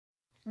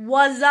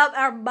What's up,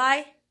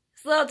 everybody?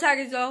 It's Little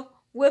Tiger Zoe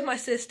with my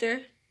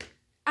sister.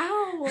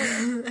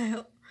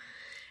 Ow.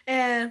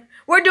 And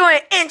we're doing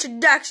an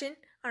introduction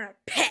on our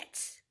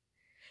pets.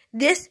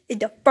 This is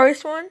the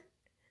first one.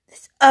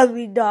 This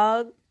ugly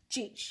dog,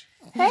 Cheech.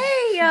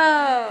 Hey,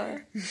 yo.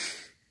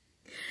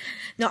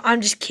 No,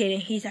 I'm just kidding.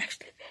 He's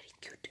actually very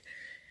cute.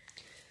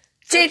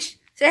 Cheech,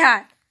 say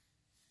hi.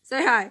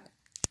 Say hi.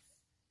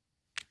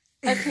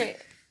 Okay,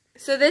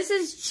 so this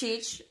is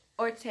Cheech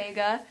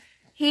Ortega.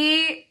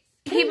 He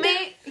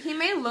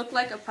may look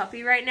like a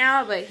puppy right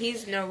now, but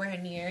he's nowhere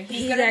near.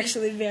 He's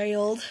actually very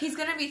old. He's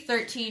gonna be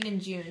 13 in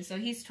June, so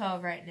he's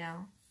 12 right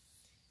now.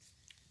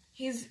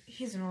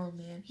 He's an old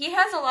man. He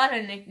has a lot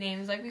of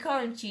nicknames, like we call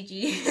him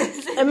Chichi.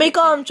 And we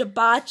call him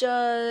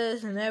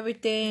Chibachas and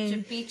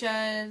everything.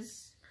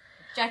 Chibichas,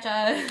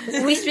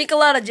 Chachas. We speak a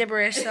lot of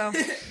gibberish, so.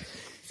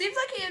 Seems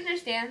like he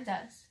understands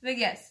us. But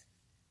yes.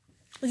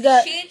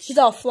 He's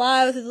all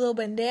fly with his little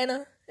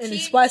bandana and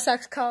his White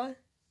Sox collar.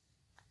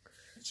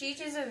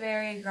 Cheech is a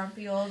very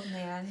grumpy old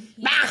man.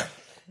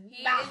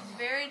 He is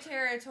very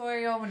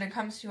territorial when it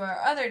comes to our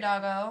other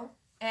doggo.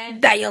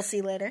 And that you'll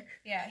see later.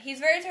 Yeah, he's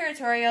very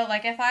territorial.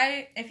 Like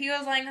if he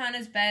was lying on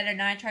his bed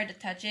and I tried to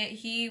touch it,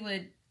 he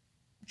would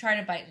try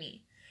to bite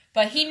me.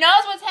 But he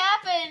knows what's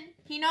happened.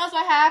 He knows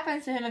what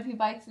happens to him if he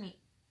bites me.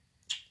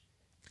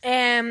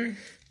 And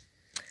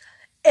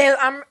if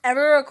I'm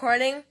ever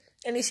recording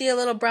and you see a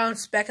little brown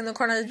speck in the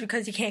corner, it's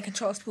because he can't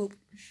control his poop.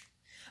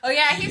 Oh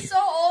yeah, he's so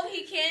old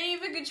he can't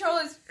even control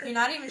his... You're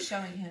not even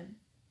showing him.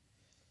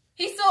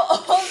 He's so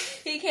old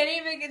he can't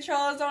even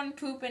control his own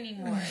poop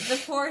anymore. The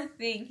poor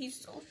thing.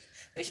 He's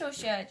so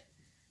sad.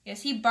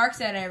 Yes, he barks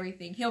at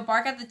everything. He'll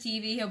bark at the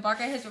TV. He'll bark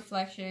at his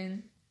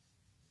reflection.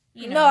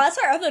 You know. No, that's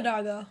our other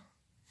doggo.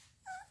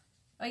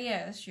 Oh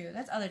yeah, that's true.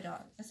 That's the other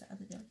dog.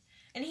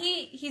 And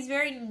he's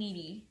very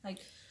needy. Like,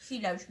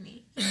 he loves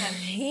me.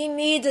 He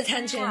needs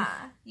attention.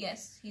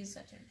 Yes, he's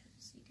such a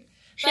seeker.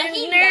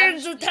 He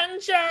needs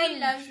attention. He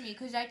loves me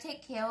because I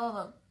take care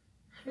of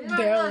him.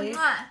 Barely.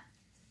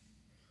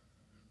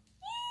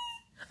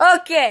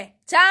 Okay,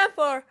 time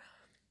for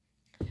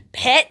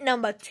pet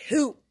number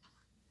 2.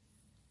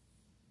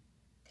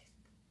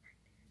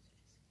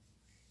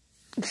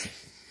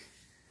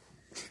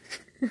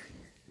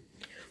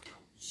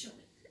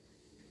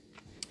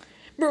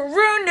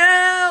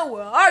 Bruno,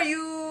 where are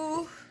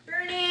you?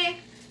 Bernie,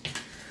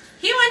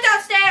 he went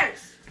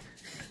downstairs.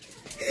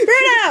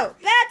 Bruno,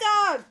 bad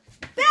dog.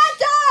 Bad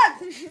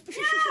dog.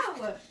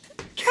 No,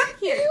 come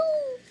here.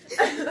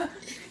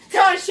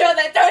 Don't show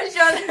that. Don't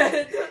show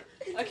that.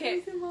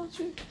 Okay.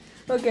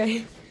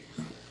 Okay.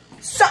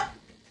 So,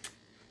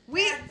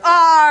 we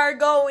are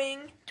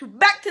going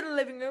back to the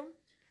living room.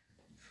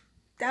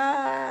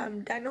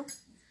 Dino.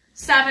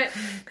 Stop it.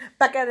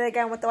 Back at it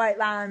again with the white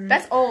line.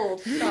 That's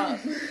old. Stop.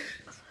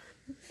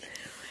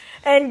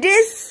 And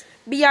this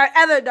be our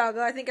other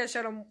doggo. I think I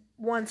showed him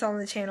once on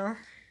the channel.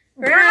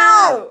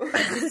 Bruno!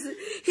 He's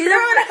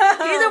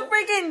a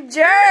freaking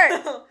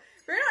jerk.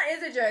 Bruno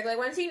is a jerk. Like,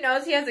 once he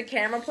knows he has a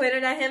camera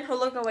pointed at him, he'll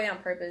look away on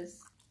purpose.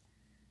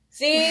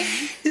 See?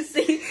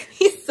 See?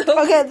 He's so...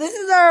 Okay, this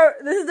is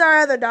our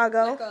other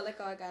doggo. Let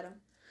go, I got him.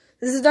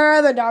 This is our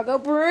other doggo,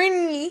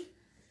 Bruni.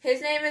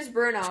 His name is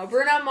Bruno.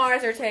 Bruno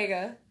Mars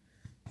Ortega.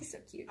 He's so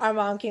cute. Our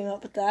mom came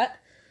up with that.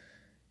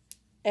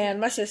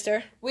 And my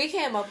sister. We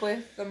came up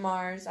with the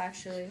Mars,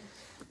 actually.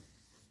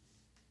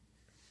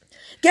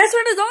 Guess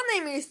what his old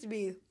name used to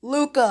be?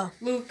 Luca.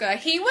 Luca.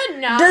 He would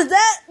not... Does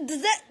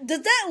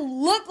that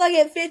look like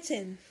it fits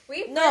him?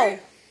 No.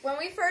 When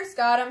we first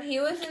got him, he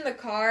was in the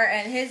car,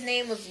 and his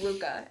name was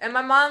Luca. And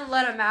my mom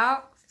let him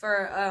out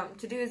for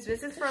to do his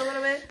business for a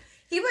little bit.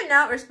 He would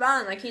not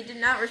respond. Like, he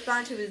did not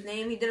respond to his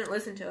name. He didn't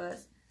listen to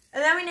us.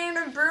 And then we named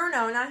him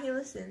Bruno, and now he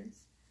listens.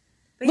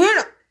 But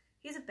Bruno!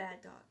 He's a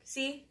bad dog.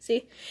 See?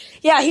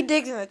 Yeah, he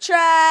digs in the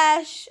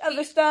trash,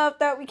 other stuff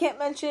that we can't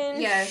mention.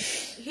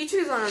 Yes. He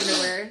chews on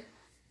underwear.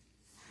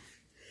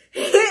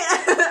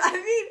 I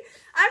mean,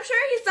 I'm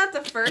sure he's not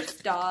the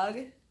first dog.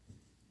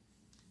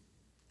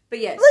 But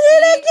yes. Look at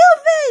that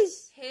cute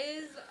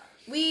face!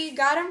 We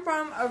got him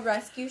from a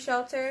rescue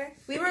shelter.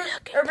 We were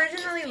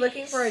originally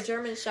looking for a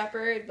German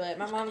Shepherd, but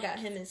my mom got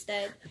him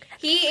instead.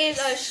 He is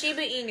a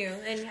Shiba Inu,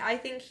 and I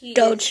think he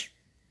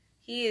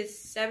is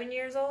 7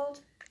 years old.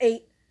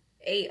 8.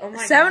 8, oh my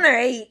god. 7 or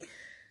 8.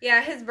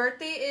 Yeah, his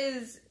birthday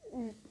is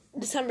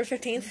December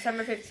 15th.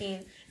 December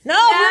 15th.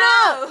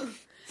 No!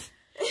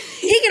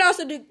 He can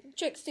also do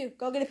tricks too.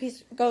 Go get a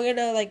piece. Go get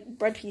a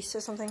bread piece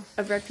or something.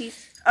 A bread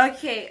piece?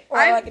 Okay. Or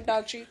like a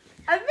dog treat.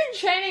 I've been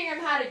training him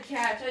how to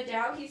catch. I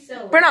doubt he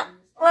still Bruno, listens.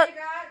 look. Oh my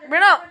god,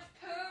 Bruno. so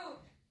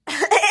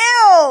much poop.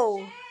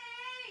 Ew!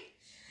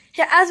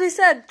 Yeah, as we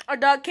said, our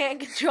dog can't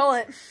control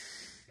it.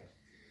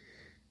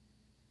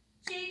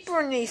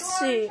 Let me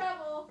see.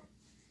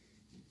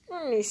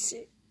 Let me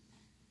see.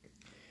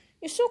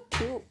 You're so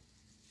cute.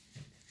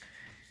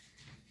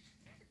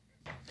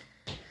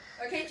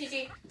 Okay,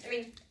 Gigi.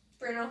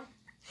 Bruno.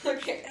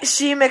 Okay.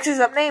 She mixes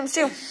up names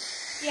too.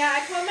 Yeah,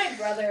 I called my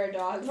brother a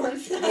dog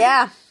once.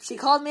 Yeah, she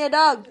called me a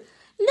dog.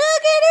 Look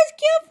at his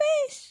cute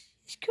face.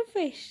 His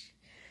fish.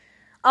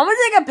 I'm gonna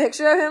take a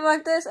picture of him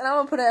like this, and I'm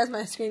gonna put it as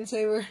my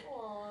screensaver.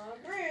 Aw,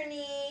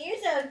 Bruni, you're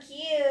so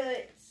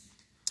cute.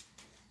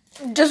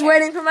 Just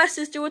waiting for my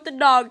sister with the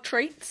dog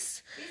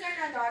treats. These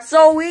are not dog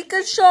So we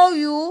could show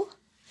you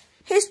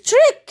his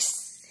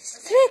tricks.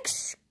 His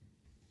tricks.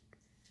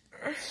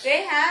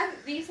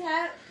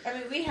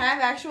 We have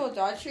actual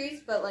dog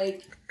treats, but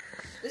like,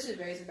 this is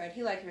Raisin Bread.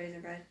 He likes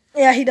Raisin Bread.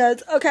 Yeah, he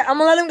does. Okay, I'm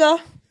gonna let him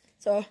go.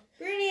 So,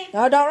 Bruni.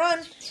 no, don't run.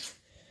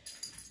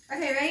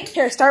 Okay, ready?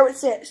 Here, start with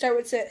sit. Start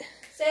with sit.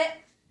 Sit.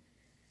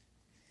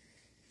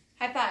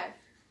 High five.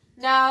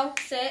 No,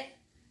 sit.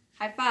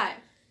 High five.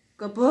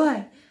 Good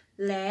boy.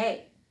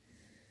 Lay.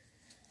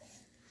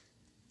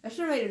 I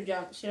should make him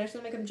jump. Should I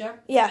still make him jump?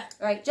 Yeah.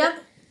 Alright,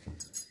 jump.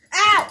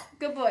 Ow!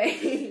 Good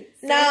boy.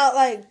 Now,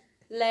 like,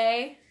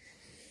 lay.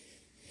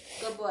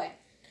 Good boy.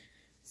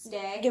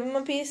 Stay. give him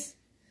a piece.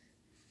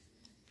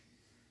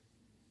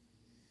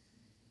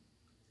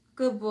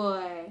 Good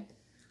boy.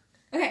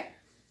 Okay.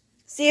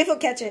 See if he'll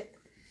catch it.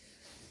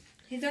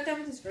 He's not done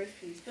with his first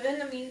piece, but in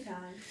the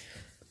meantime.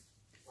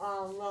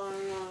 Oh,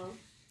 no.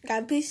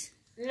 Got a piece?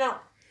 No.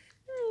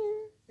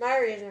 My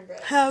Raisin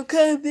Bread. How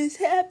could this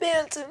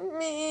happen to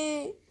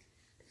me?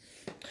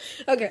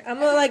 Okay, I'm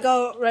gonna like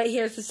go right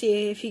here to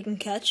see if he can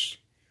catch.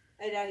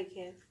 I doubt he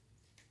can.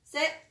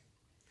 Sit.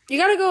 You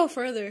gotta go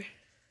further.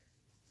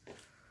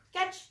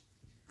 Catch.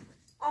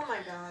 Oh my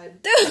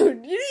god. Dude, you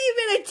didn't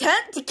even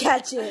attempt to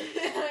catch it.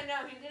 I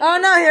know, he didn't. Oh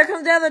no, here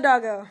comes the other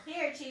doggo.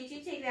 Here, Cheech,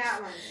 you take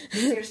that one.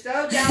 You're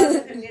so jealous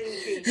of him getting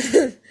a treat.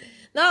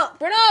 No,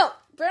 Bruno, I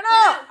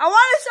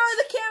want to show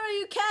the camera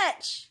you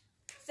catch.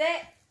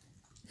 Sit.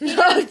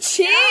 No,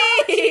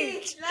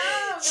 Cheech. No,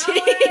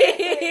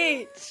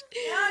 Cheech.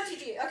 No,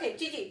 Gigi. Okay,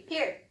 Gigi,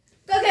 here.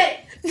 Go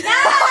get it. No!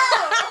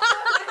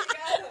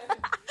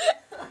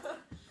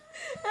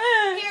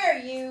 Oh here,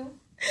 you.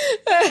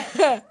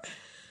 Here.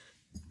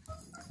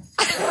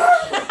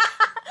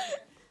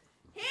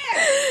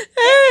 This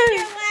is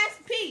your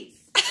last piece.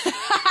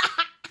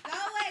 Go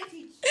away,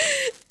 Gigi.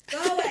 Go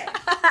away.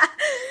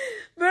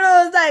 Bruno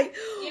was like,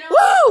 You know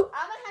woo! what?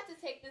 I'm going to have to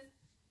take this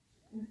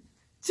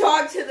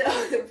dog to the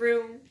other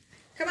room.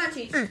 Come on,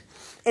 Cheech.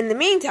 In the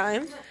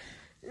meantime,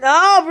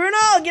 no,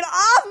 Bruno, get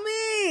off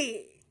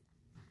me!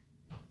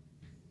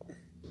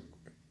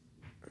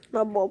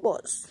 My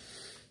bubbles.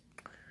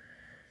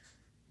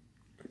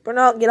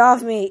 Bruno, get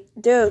off me.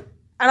 Dude,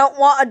 I don't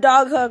want a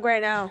dog hug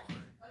right now.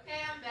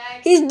 Okay, I'm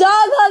back. He's dog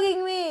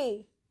hugging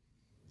me!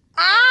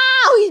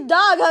 Ow! He's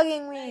dog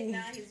hugging me!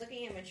 Nah, he's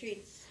looking at my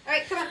treats.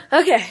 Alright, come on.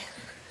 Okay.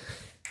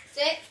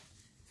 Sit.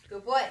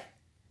 Good boy.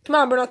 Come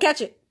on, Bruno,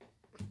 catch it.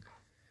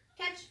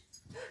 Catch.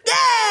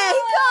 Yeah, he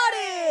caught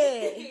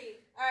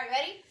it! Alright,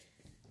 ready?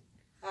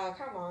 Oh,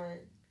 come on.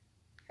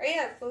 Hurry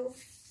up, fool.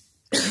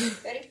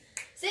 Ready?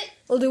 Sit.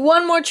 We'll do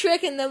one more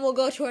trick and then we'll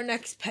go to our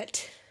next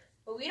pet.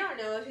 But we don't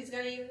know if he's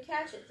going to even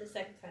catch it the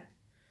second time.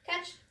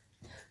 Catch.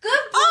 Good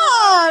boy.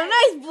 Oh,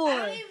 nice I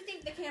don't boy. even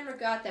think the camera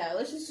got that.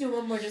 Let's just do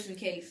one more just in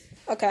case.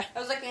 Okay. I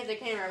was looking at the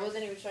camera. I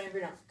wasn't even showing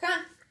Bruno. Come on.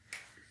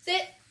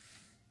 Sit.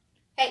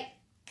 Hey.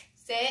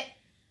 Sit.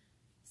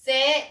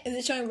 Sit. Is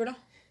it showing Bruno?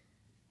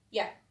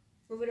 Yeah.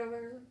 Move it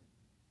over.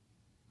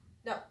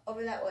 No,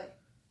 over that way.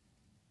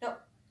 No.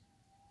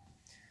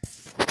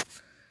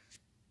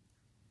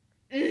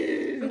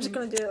 I'm just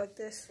gonna do it like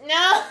this.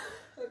 No.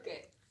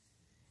 Okay.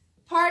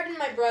 Pardon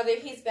my brother.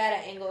 He's bad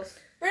at angles.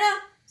 Bruno.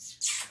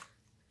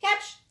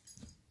 Catch.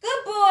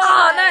 Good boy.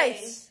 Oh,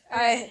 nice.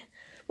 Alright.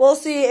 We'll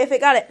see if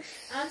it got it.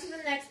 On to the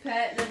next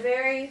pet. I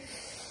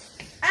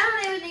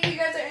don't even think you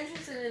guys are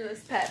interested in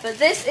this pet, but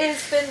this is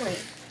Finley.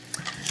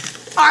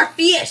 Our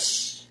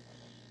fish.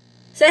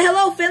 Say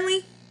hello,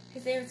 Finley.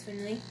 His name is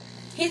Finley.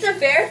 He's a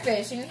fair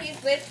fish, and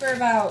he's lived for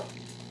about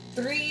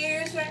 3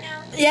 years right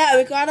now. Yeah,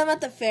 we caught him at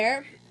the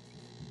fair.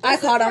 I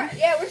caught him.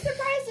 Yeah, we're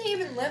surprised he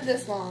even lived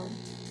this long.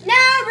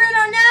 No,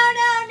 Bruno,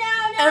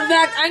 no. In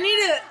fact,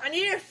 I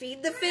need to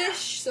feed the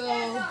fish. So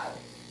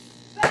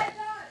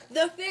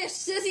the fish,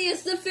 Sissy,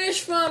 it's the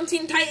fish from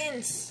Teen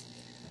Titans.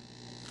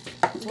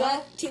 Let's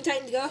go, Teen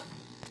Titans, go.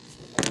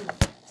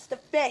 It's the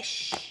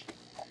fish.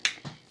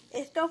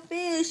 It's the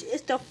fish.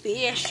 It's the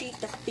fish. Eat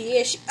the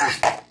fish.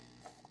 Ah.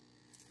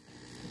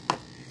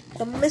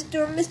 The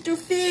Mr.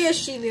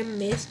 Fish, even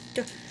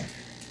Mr.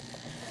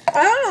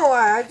 I don't know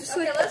why. I just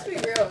Okay, like. let's be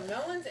real.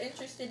 No one's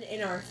interested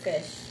in our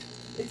fish.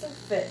 It's a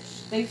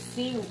fish. They've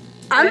seen.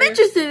 I'm better-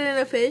 interested in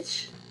a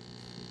fish.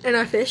 In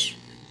our fish.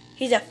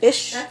 He's a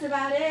fish. That's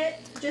about it.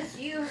 Just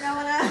you, no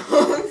one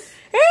else.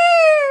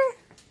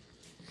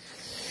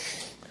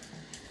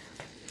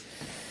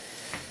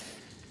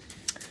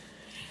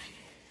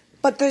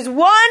 But there's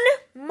one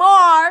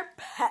more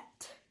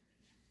pet.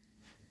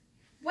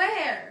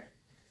 Where?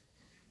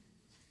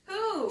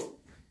 Who?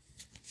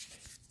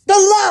 The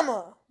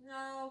llama.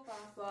 No,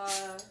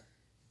 Papa.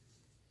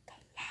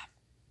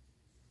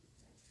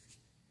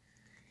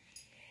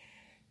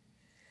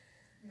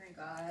 Oh my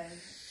god.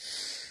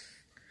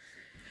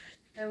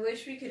 I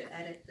wish we could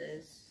edit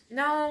this.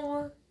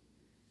 No.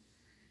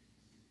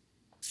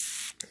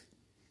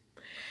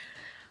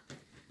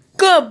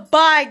 Good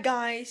Goodbye,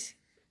 guys.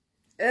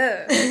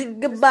 Ew.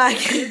 Goodbye.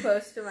 Too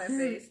close to my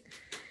face.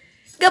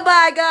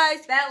 Goodbye,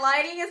 guys. That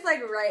lighting is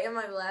like right in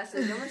my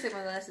glasses. I'm gonna take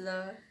my glasses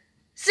off.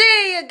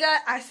 See you guys.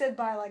 I said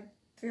bye like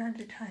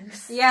 300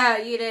 times. Yeah,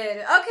 you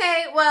did.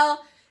 Okay,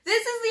 well,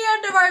 this is the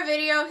end of our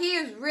video. He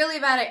is really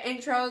bad at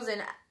intros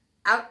and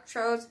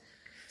outros.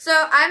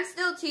 So I'm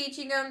still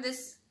teaching him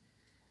this.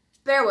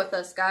 Bear with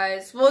us,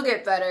 guys. We'll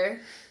get better.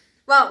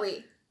 Won't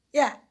we?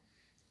 Yeah.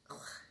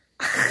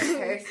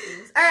 Alright.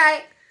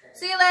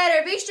 See you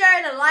later. Be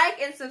sure to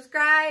like and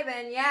subscribe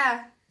and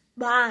yeah.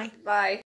 Bye. Bye.